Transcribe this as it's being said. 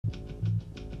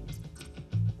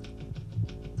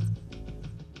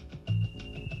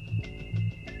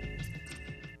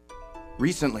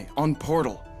Recently, on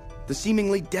Portal, the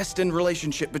seemingly destined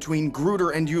relationship between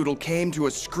Grooter and Yoodle came to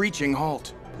a screeching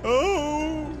halt.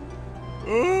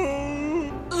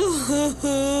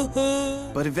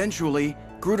 But eventually,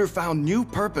 Grooter found new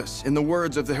purpose in the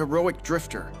words of the heroic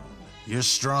drifter. You're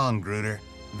strong, Grooter.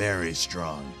 Very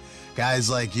strong. Guys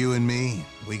like you and me,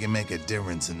 we can make a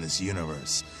difference in this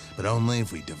universe, but only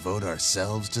if we devote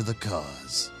ourselves to the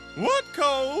cause. What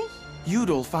cause?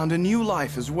 Yoodle found a new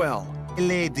life as well.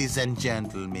 Ladies and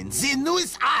gentlemen, the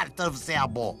newest art of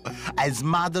Serbo, as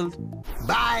modeled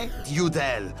by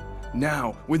Yoodle.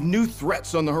 Now, with new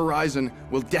threats on the horizon,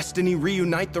 will destiny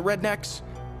reunite the rednecks?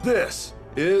 This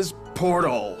is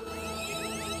Portal.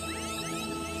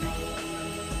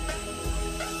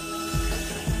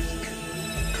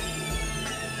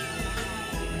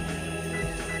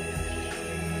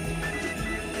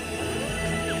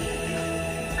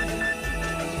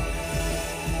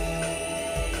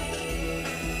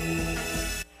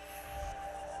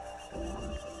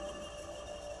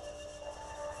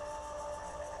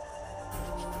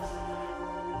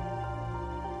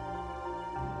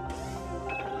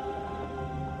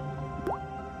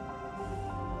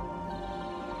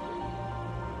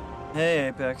 Hey,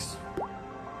 Apex.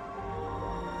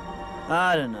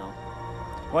 I don't know.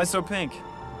 Why so pink?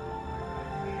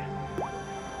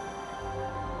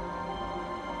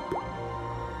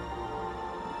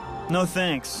 No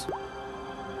thanks.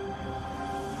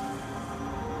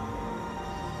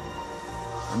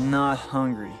 I'm not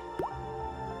hungry.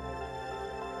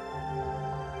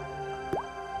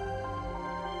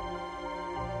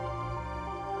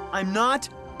 I'm not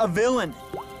a villain.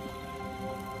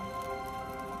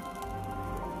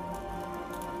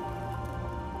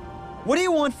 What do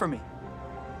you want from me?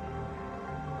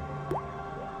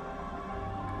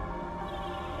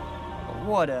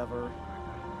 Whatever.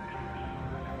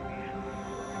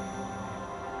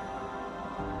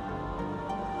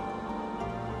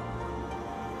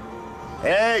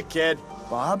 Hey, kid.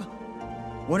 Bob?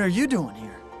 What are you doing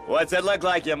here? What's it look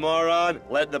like, you moron?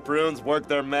 Let the prunes work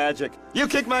their magic. You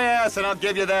kick my ass and I'll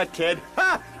give you that, kid.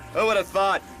 Ha! Who would have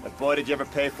thought? But boy, did you ever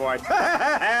pay for it.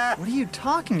 What are you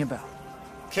talking about?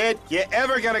 Kid, you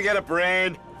ever gonna get a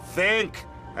brain? Think.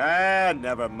 Ah,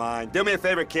 never mind. Do me a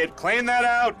favor, kid. Clean that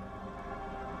out.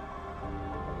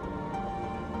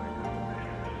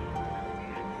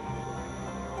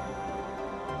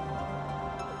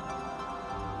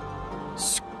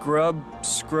 Scrub,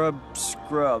 scrub,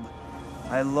 scrub.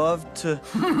 I love to...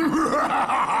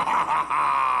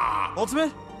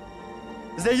 Ultimate?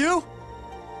 Is that you?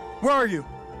 Where are you?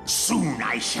 Soon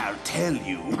I shall tell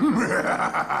you.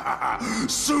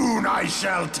 Soon I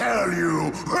shall tell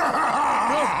you.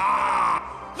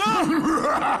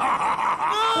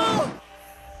 No!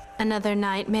 Another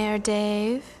nightmare,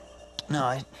 Dave?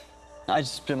 No, I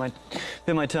just bit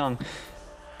my tongue.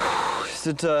 Is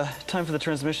it time for the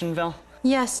transmission, Val?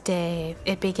 Yes, Dave.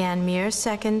 It began mere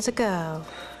seconds ago.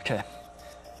 Okay.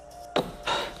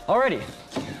 Alrighty.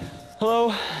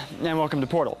 Hello, and welcome to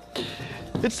Portal.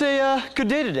 It's a good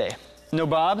day today. No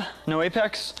Bob, no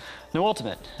Apex, no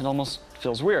Ultimate. It almost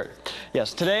feels weird.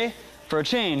 Yes, today, for a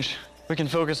change, we can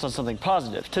focus on something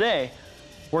positive. Today,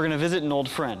 we're gonna visit an old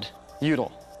friend,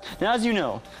 Yoodle. Now, as you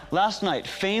know, last night,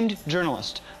 famed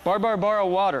journalist Barbara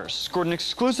Waters scored an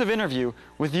exclusive interview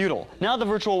with Yoodle, now the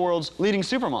virtual world's leading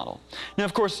supermodel. Now,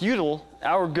 of course, Yoodle,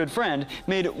 our good friend,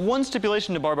 made one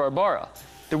stipulation to Barbara,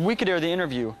 that we could air the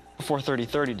interview before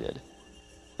 3030 did.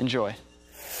 Enjoy.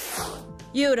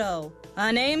 Yoodle,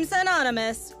 a name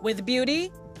synonymous with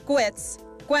beauty, wits,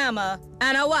 glamour,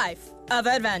 and a wife of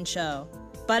adventure.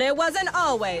 But it wasn't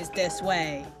always this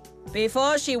way.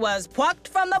 Before she was plucked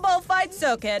from the bullfight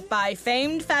circuit by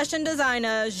famed fashion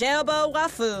designer Gerbo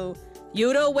Rafu,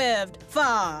 Yoodle lived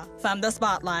far from the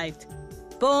spotlight.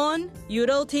 Born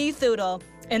Yoodle T. Thoodle,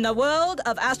 in the world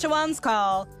of Acheron's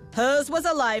Call, hers was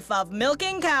a life of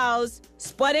milking cows,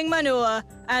 spreading manure,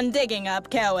 and digging up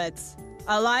carrots.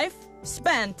 A life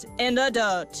spent in the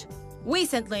dirt.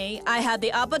 Recently, I had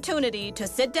the opportunity to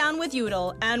sit down with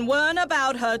Yoodle and learn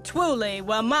about her truly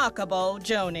remarkable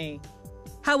journey.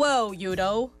 Hello,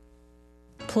 Yoodle.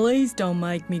 Please don't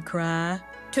make me cry.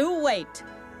 Too late.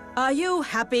 Are you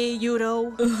happy,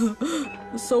 Yoodle?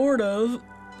 Sort of.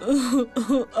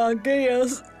 I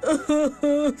guess.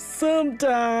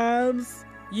 Sometimes.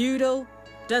 Yoodle,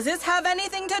 does this have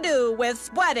anything to do with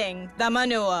spreading the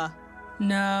manure?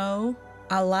 No,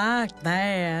 I liked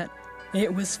that.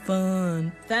 It was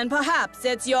fun. Then perhaps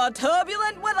it's your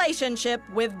turbulent relationship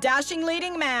with dashing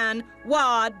leading man,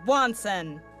 Ward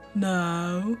Bronson.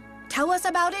 No. Tell us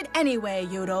about it anyway,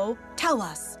 Yoodle. Tell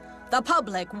us. The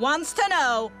public wants to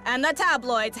know, and the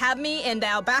tabloids have me in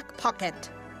their back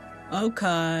pocket.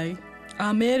 Okay.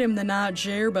 I met him the night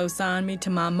Gerbo signed me to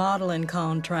my modeling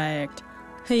contract.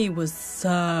 He was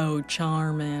so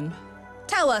charming.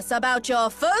 Tell us about your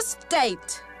first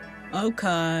date.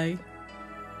 Okay.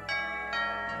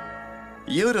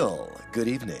 Yoodle, good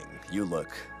evening. You look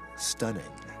stunning.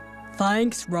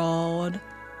 Thanks, Rod.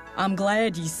 I'm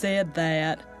glad you said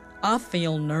that. I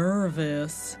feel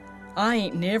nervous. I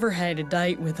ain't never had a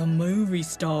date with a movie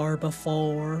star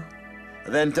before.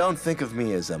 Then don't think of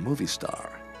me as a movie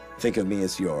star. Think of me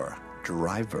as your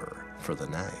driver for the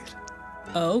night.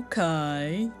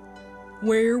 Okay.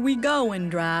 Where we going,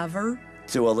 driver?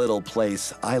 To a little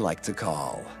place I like to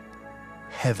call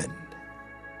heaven.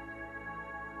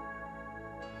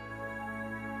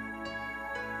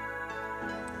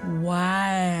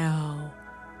 Wow.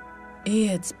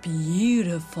 It's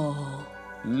beautiful.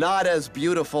 Not as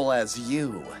beautiful as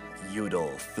you,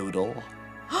 Yoodle Thoodle.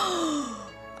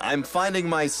 I'm finding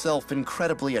myself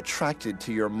incredibly attracted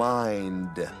to your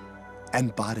mind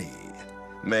and body.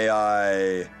 May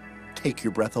I take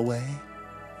your breath away?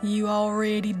 You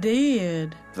already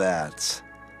did. That's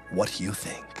what you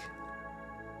think.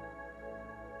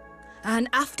 And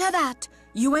after that,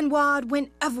 you and Ward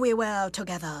went everywhere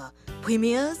together.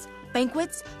 Premieres,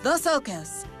 banquets, the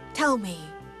circus. Tell me,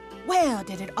 where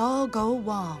did it all go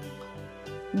wrong?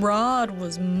 Rod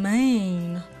was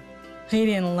mean. He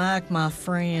didn't like my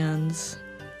friends.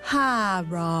 Hi,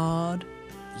 Rod.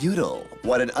 Yoodle,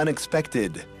 what an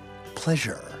unexpected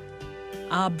pleasure.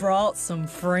 I brought some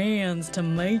friends to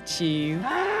meet you.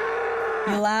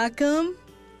 You like them?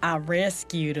 I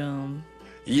rescued them.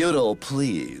 Yoodle,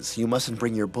 please, you mustn't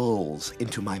bring your bulls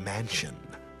into my mansion.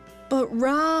 But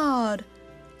Rod,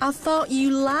 I thought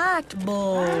you liked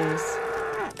bulls.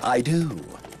 I do.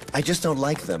 I just don't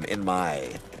like them in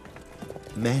my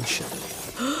mansion.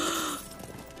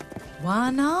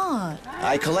 Why not?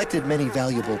 I collected many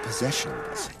valuable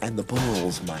possessions, and the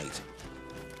bulls might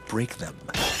break them.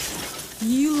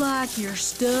 You like your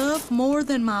stuff more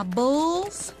than my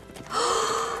bulls?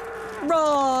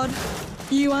 Rod,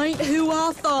 you ain't who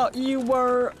I thought you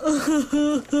were.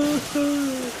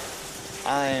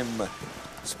 I'm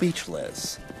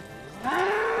speechless.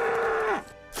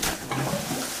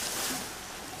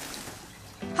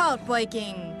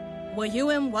 Heartbreaking. Were you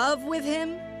in love with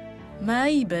him?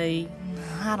 Maybe.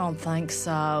 I don't think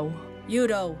so.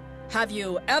 Yoodle, have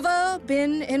you ever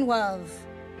been in love?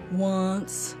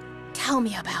 Once. Tell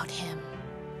me about him.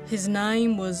 His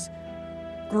name was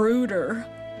Grooter.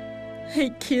 He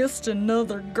kissed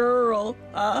another girl.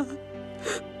 I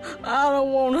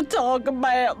don't want to talk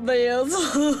about this.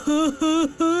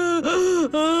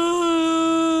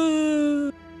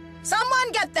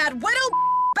 Someone get that widow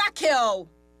back here!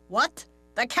 What?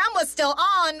 The camera's still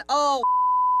on? Oh.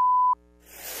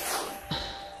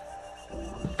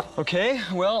 Okay,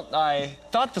 well, I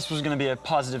thought this was going to be a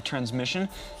positive transmission.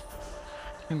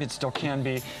 Maybe it still can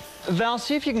be. Val,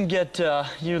 see if you can get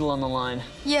Yoodle on the line.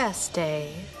 Yes,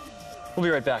 Dave. We'll be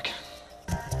right back.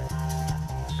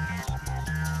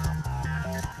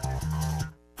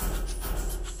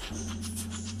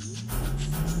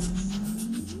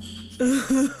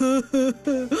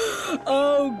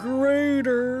 Oh,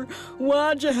 Grooter,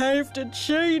 why'd you have to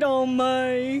cheat on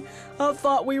me? I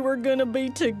thought we were gonna be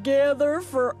together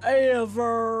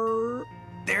forever.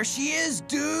 There she is,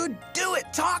 dude. Do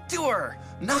it. Talk to her.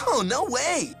 No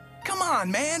way. Come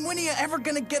on, man. When are you ever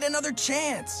gonna get another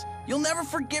chance? You'll never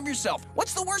forgive yourself.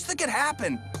 What's the worst that could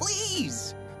happen?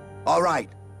 Please. All right.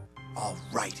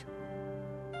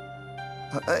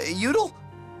 Yoodle?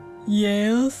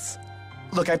 Yes?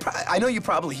 Look, I know you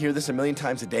probably hear this a million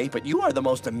times a day, but you are the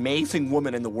most amazing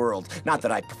woman in the world. Not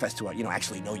that I profess to,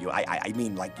 actually know you. I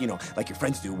mean, like your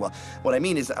friends do. Well, what I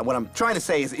mean is, what I'm trying to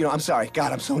say is, I'm sorry.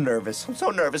 God, I'm so nervous. I'm so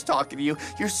nervous talking to you.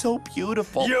 You're so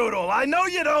beautiful. Yoodle, I know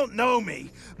you don't know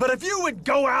me, but if you would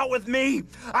go out with me,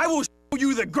 I will show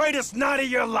you the greatest night of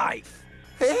your life.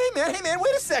 Hey, man,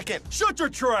 wait a second. Shut your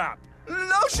trap.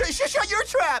 No, shut your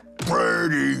trap.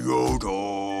 Pretty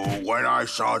Yoodle, when I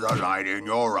saw the light in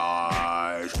your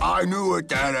eyes, I knew it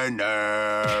then and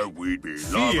there we'd be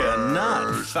lovers. Fear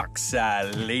not,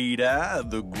 Foxalida.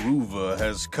 The Groover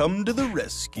has come to the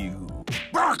rescue.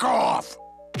 Back off!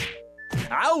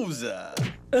 Owza!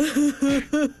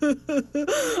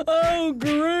 Oh,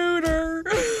 Grooter!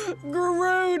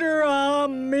 Grooter, I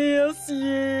miss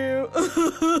you!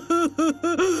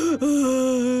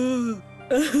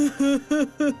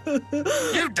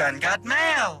 You done got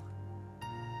mail!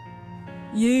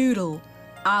 Yoodle,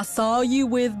 I saw you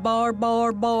with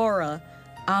Barbara.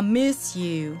 I miss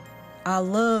you. I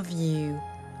love you.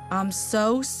 I'm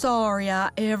so sorry I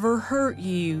ever hurt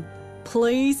you.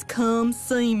 Please come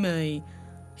see me.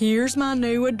 Here's my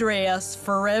new address.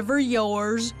 Forever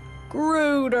yours,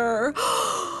 Grooter.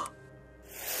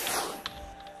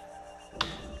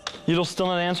 Yoodle still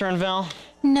not answering, Val?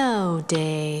 No,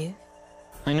 Dave.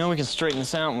 I know we can straighten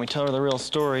this out when we tell her the real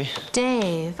story.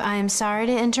 Dave, I am sorry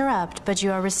to interrupt, but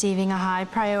you are receiving a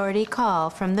high-priority call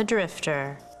from the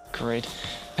Drifter. Great.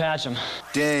 Patch him.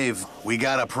 Dave, we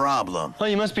got a problem. Well,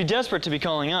 you must be desperate to be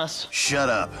calling us. Shut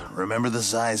up. Remember the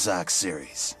Zyzok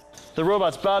series? The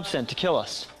robots Bob sent to kill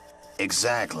us.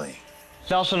 Exactly.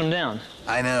 Val shut him down.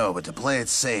 I know, but to play it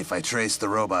safe, I traced the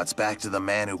robots back to the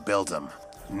man who built them.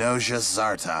 Nojas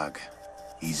Zartog.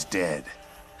 He's dead.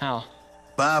 How?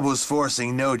 Bob was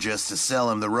forcing Nojas to sell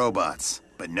him the robots,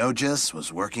 but Nojas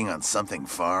was working on something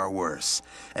far worse.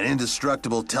 An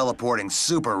indestructible teleporting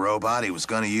super robot he was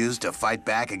going to use to fight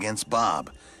back against Bob.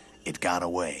 It got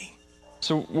away.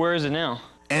 So where is it now?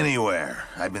 Anywhere.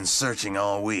 I've been searching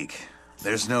all week.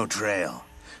 There's no trail.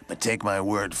 But take my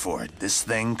word for it, this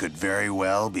thing could very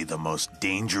well be the most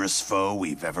dangerous foe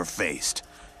we've ever faced.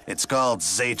 It's called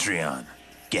Zatreon.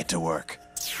 Get to work.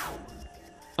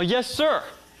 Oh, yes, sir.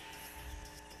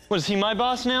 What, is he my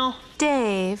boss now?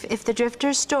 Dave, if the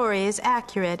Drifter's story is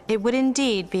accurate, it would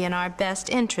indeed be in our best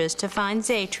interest to find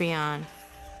Zatreon.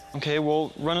 Okay,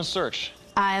 we'll run a search.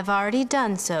 I have already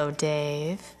done so,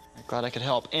 Dave. I'm glad I could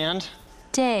help. And?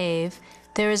 Dave,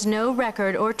 there is no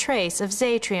record or trace of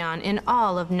Zatreon in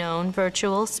all of known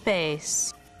virtual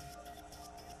space.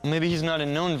 Maybe he's not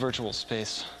in known virtual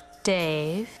space.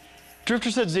 Dave?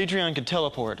 Drifter said Zatreon could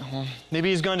teleport. Well, maybe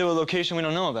he's gone to a location we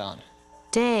don't know about.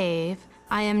 Dave,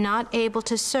 I am not able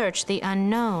to search the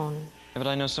unknown. Yeah, but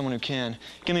I know someone who can.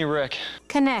 Give me Rick.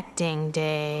 Connecting,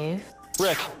 Dave.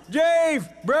 Rick. Dave,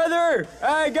 brother,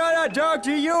 I gotta talk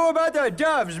to you about the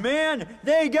doves, man.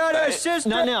 They got a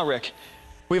system. Not now, Rick.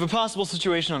 We have a possible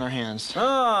situation on our hands.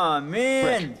 Oh,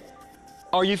 man. Rick,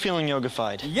 are you feeling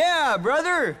yogified? Yeah,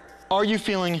 brother. Are you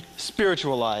feeling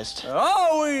spiritualized?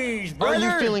 Always, brother. Are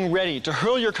you feeling ready to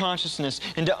hurl your consciousness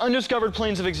into undiscovered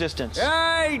planes of existence?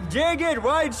 I dig it,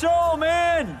 white soul,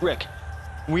 man. Rick,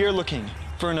 we are looking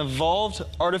for an evolved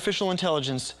artificial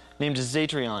intelligence named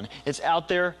Zatreon. It's out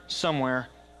there somewhere.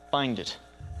 Find it.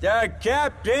 The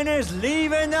captain is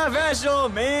leaving the vessel,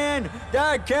 man.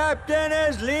 The captain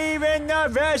is leaving the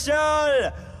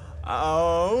vessel.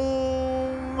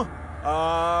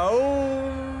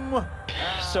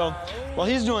 So, while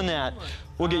he's doing that,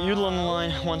 we'll get Yoodle on the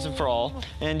line once and for all,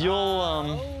 and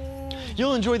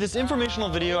you'll enjoy this informational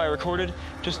video I recorded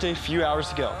just a few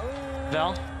hours ago.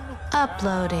 Val?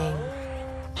 Uploading.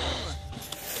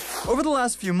 Over the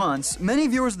last few months, many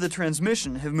viewers of the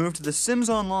transmission have moved to The Sims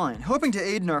Online, hoping to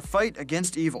aid in our fight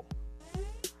against evil.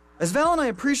 As Val and I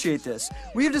appreciate this,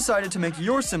 we have decided to make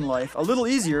your sim life a little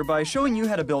easier by showing you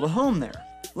how to build a home there.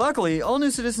 Luckily, all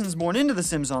new citizens born into The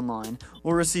Sims Online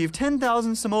will receive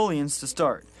 10,000 simoleons to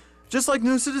start, just like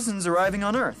new citizens arriving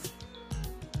on Earth.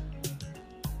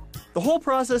 The whole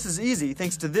process is easy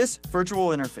thanks to this virtual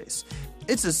interface.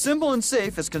 It's as simple and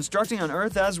safe as constructing on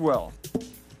Earth as well.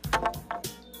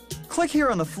 Click here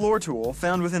on the Floor tool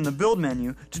found within the Build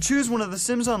menu to choose one of The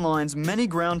Sims Online's many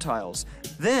ground tiles.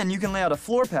 Then you can lay out a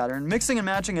floor pattern, mixing and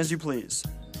matching as you please.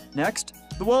 Next,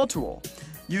 the Wall tool.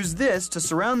 Use this to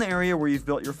surround the area where you've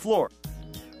built your floor.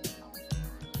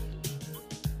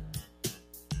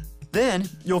 Then,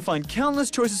 you'll find countless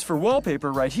choices for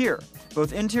wallpaper right here,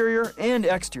 both interior and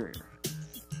exterior.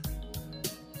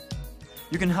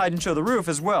 You can hide and show the roof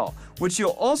as well, which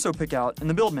you'll also pick out in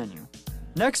the Build menu.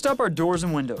 Next up are doors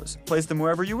and windows. Place them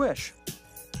wherever you wish.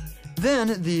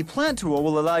 Then, the Plant tool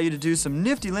will allow you to do some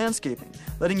nifty landscaping,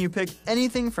 letting you pick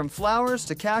anything from flowers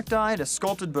to cacti to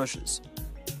sculpted bushes.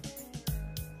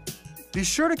 Be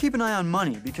sure to keep an eye on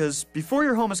money, because before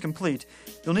your home is complete,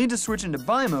 you'll need to switch into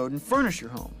buy mode and furnish your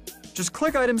home. Just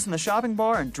click items in the shopping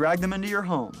bar and drag them into your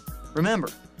home. Remember,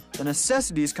 the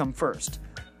necessities come first.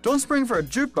 Don't spring for a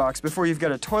jukebox before you've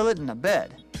got a toilet and a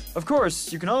bed. Of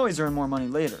course, you can always earn more money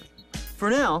later. For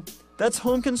now, that's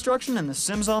home construction in The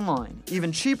Sims Online,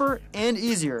 even cheaper and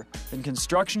easier than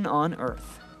construction on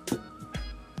Earth.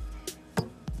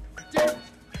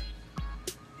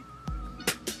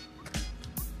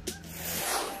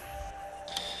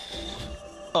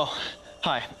 Oh,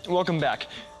 hi. Welcome back.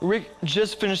 Rick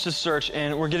just finished his search,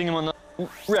 and we're getting him on the...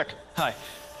 Rick, hi.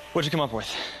 What'd you come up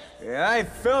with? I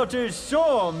felt his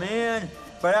soul, man,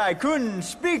 but I couldn't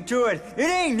speak to it. It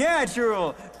ain't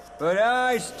natural. But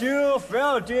I still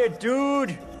felt it,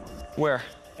 dude. Where?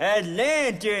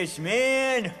 Atlantis,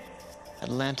 man.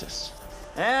 Atlantis.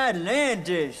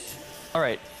 Atlantis. All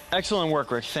right. Excellent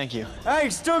work, Rick. Thank you. I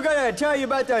still gotta tell you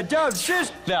about the dog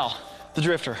sister. Val, the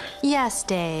Drifter. Yes,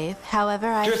 Dave. However,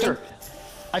 I Drifter, think...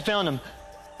 I found him.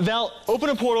 Val, open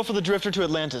a portal for the Drifter to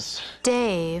Atlantis.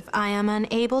 Dave, I am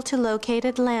unable to locate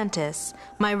Atlantis.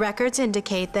 My records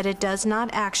indicate that it does not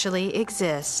actually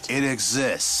exist. It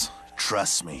exists.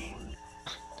 Trust me.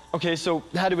 Okay, so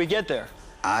how do we get there?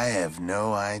 I have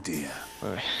no idea.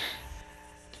 Wait.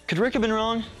 Could Rick have been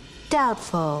wrong?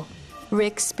 Doubtful.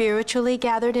 Rick's spiritually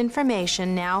gathered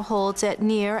information now holds at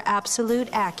near absolute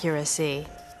accuracy.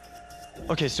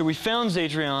 Okay, so we found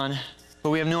Zatreon, but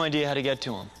we have no idea how to get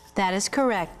to him. That is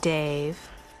correct, Dave.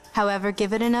 However,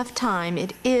 given enough time,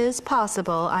 it is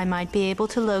possible I might be able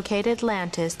to locate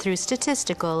Atlantis through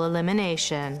statistical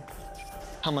elimination.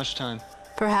 How much time?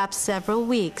 Perhaps several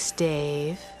weeks,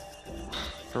 Dave.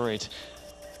 Great.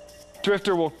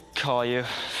 Drifter will call you.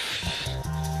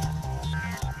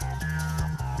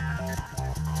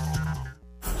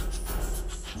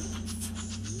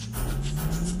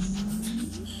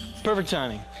 Perfect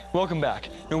timing. Welcome back.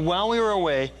 Now, while we were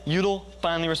away, Yoodle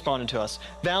finally responded to us.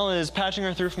 Val is patching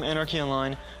her through from Anarchy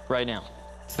Online right now.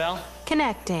 Val?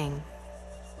 Connecting.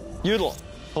 Yoodle,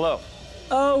 hello.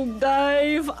 Oh,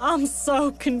 Dave, I'm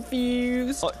so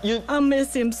confused. I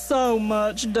miss him so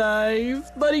much, Dave.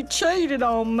 But he cheated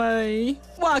on me.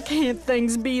 Why can't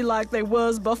things be like they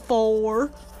was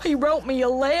before? He wrote me a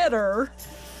letter.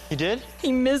 He did?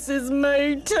 He misses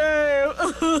me, too.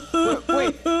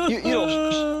 Wait,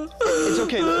 Yoodle, it's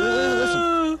okay.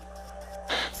 Listen.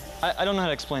 I don't know how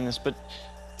to explain this, but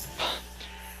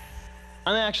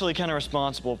I'm actually kind of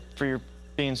responsible for your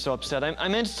being so upset. I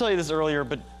meant to tell you this earlier,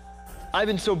 but I've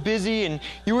been so busy, and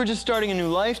you were just starting a new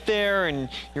life there, and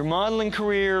your modeling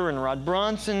career, and Rod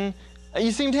Bronson.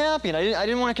 You seemed happy, and I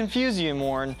didn't want to confuse you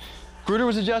anymore, and Grooter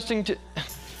was adjusting to...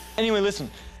 Anyway,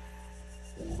 listen.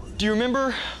 Do you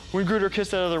remember when Grooter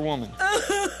kissed that other woman?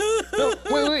 No,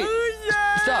 wait.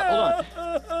 Yeah. Stop, hold on.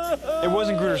 It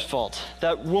wasn't Grooter's fault.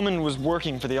 That woman was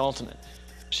working for the Ultimate.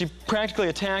 She practically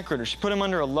attacked Grooter. She put him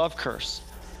under a love curse.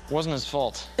 It wasn't his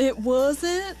fault. It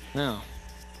wasn't? No.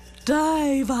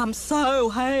 Dave, I'm so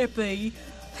happy.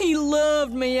 He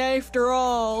loved me after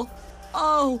all.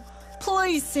 Oh,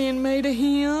 please send me to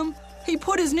him. He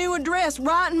put his new address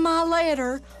right in my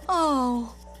letter.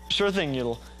 Oh. Sure thing,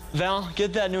 Yoodle. Val,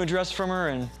 get that new address from her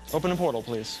and open a portal,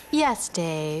 please. Yes,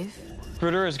 Dave.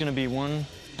 Grooter is gonna be one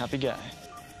happy guy.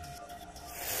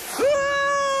 No!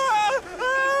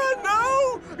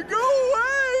 Go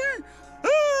away!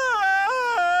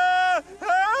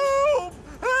 Help!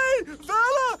 Hey,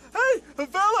 fella! Hey,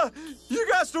 fella! You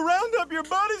got to round up your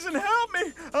buddies and help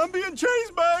me! I'm being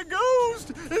chased by a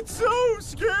ghost! It's so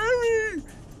scary!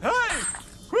 Hey!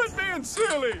 Quit being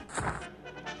silly!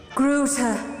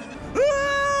 Grooter!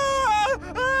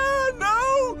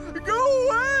 No! Go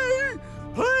away!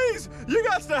 Please! You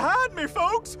got to hide me,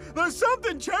 folks! There's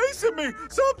something chasing me!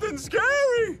 Something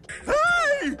scary!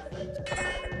 Hey!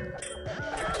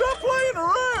 Stop playing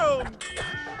around!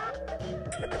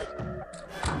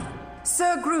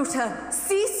 Sir Grooter,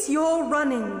 cease your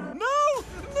running! No!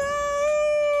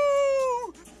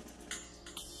 No!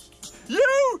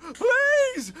 You!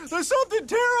 Please! There's something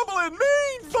terrible and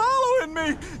mean following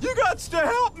me! You got to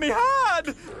help me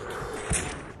hide!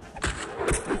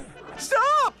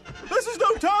 Stop! This is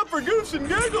no time for goofs and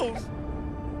giggles!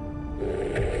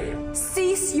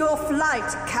 Cease your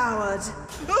flight, coward!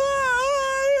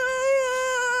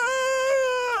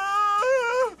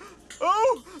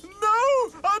 Oh, no!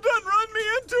 I done run me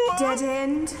into a... Dead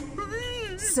end?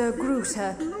 Sir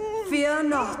Grooter, fear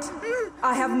not.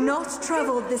 I have not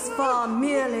traveled this far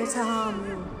merely to harm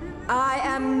you. I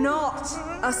am not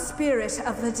a spirit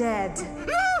of the dead.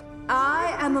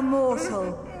 I am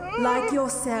immortal, like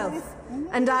yourself,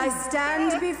 and I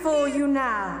stand before you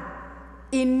now,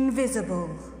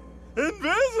 invisible.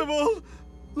 Invisible?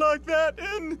 Like that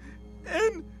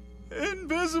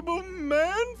invisible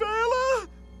man, fella?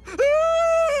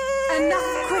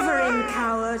 Enough quivering,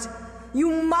 coward. You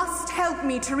must help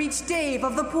me to reach Dave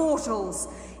of the portals.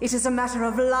 It is a matter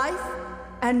of life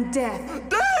and death.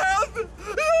 Death?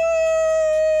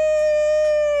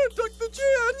 Tuck the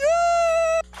chin,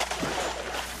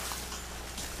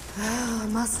 Oh,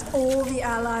 must all the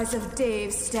allies of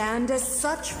Dave stand as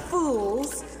such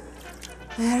fools?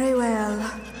 Very well.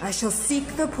 I shall seek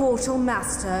the portal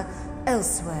master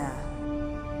elsewhere.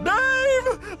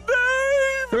 Dave!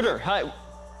 Dave! Grooter, hi.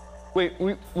 Wait,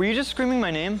 were you just screaming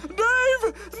my name? Dave!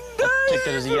 Dave! I'll take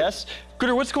that as a yes.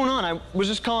 Grooter, what's going on? I was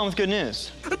just calling with good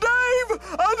news. Dave!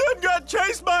 I done got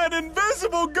chased by an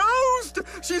invisible ghost!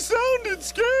 She sounded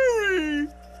scary!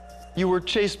 You were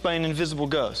chased by an invisible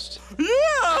ghost?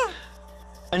 Yeah!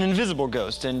 an invisible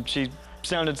ghost, and she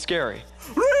sounded scary.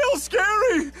 Real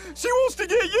scary! She wants to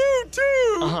get you,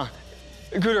 too! Uh-huh.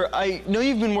 Grooter, I know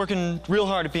you've been working real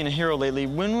hard at being a hero lately.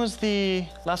 When was the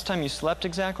last time you slept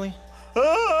exactly?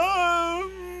 5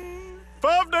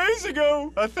 days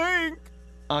ago, I think.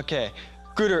 Okay.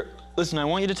 Grooter, listen, I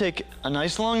want you to take a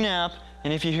nice long nap,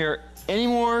 and if you hear any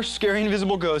more scary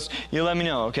invisible ghosts, you let me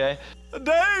know, okay?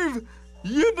 Dave,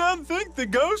 you done think the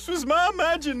ghost was my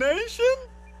imagination?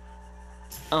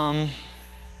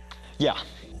 Yeah.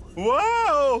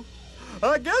 Wow!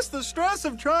 I guess the stress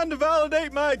of trying to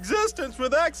validate my existence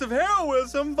with acts of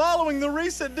heroism following the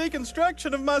recent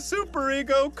deconstruction of my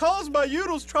superego caused by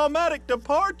Yoodle's traumatic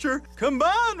departure,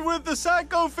 combined with the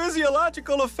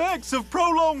psychophysiological effects of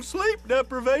prolonged sleep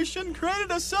deprivation,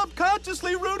 created a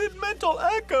subconsciously rooted mental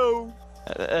echo.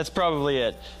 That's probably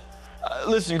it.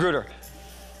 Listen, Grooter,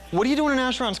 what are you doing in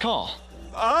Asheron's call?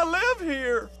 I live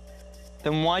here.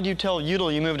 Then why do you tell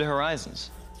Yoodle you moved to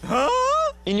Horizons? Huh?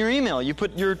 In your email, you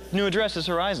put your new address as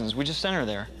Horizons. We just sent her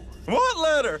there. What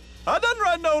letter? I didn't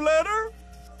write no letter.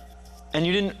 And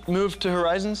you didn't move to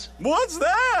Horizons? What's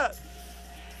that?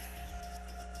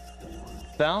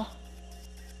 Val?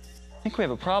 I think we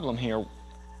have a problem here.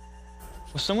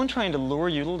 Was someone trying to lure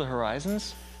Yoodle to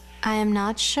Horizons? I am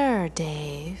not sure,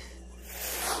 Dave.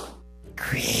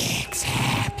 Greg's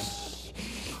happy.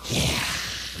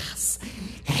 Yes.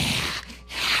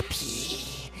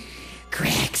 Happy.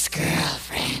 Greg's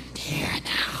girlfriend here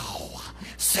now.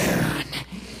 Soon,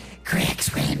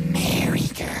 Greg's will marry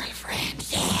girlfriend.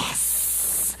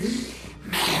 Yes.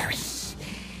 Marry.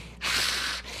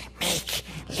 Make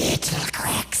little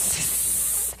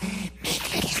Grexes.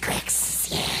 Make little Grexes,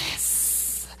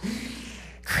 yes.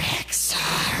 Greg saw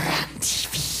her on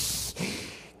TV.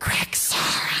 Greg saw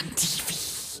her on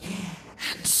TV.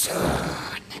 And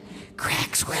soon,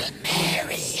 Gregs will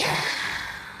marry her.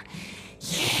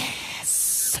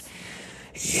 Yes.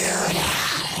 Yoodle.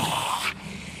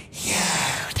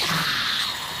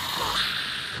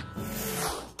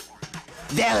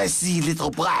 There is the little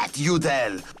brat,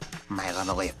 Yoodle. My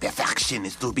runaway of perfection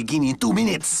is to begin in 2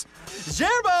 minutes.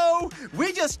 Gerbo,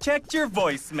 we just checked your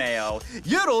voicemail.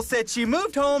 Yoodle said she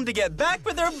moved home to get back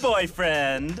with her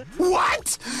boyfriend.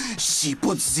 What? She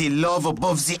puts the love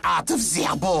above the art of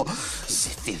Zerbo, the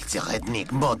filthy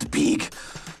redneck mud pig.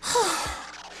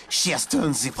 She has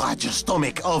turned the fragile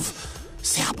stomach of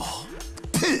Zerbo.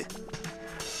 Puh.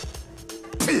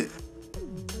 Puh.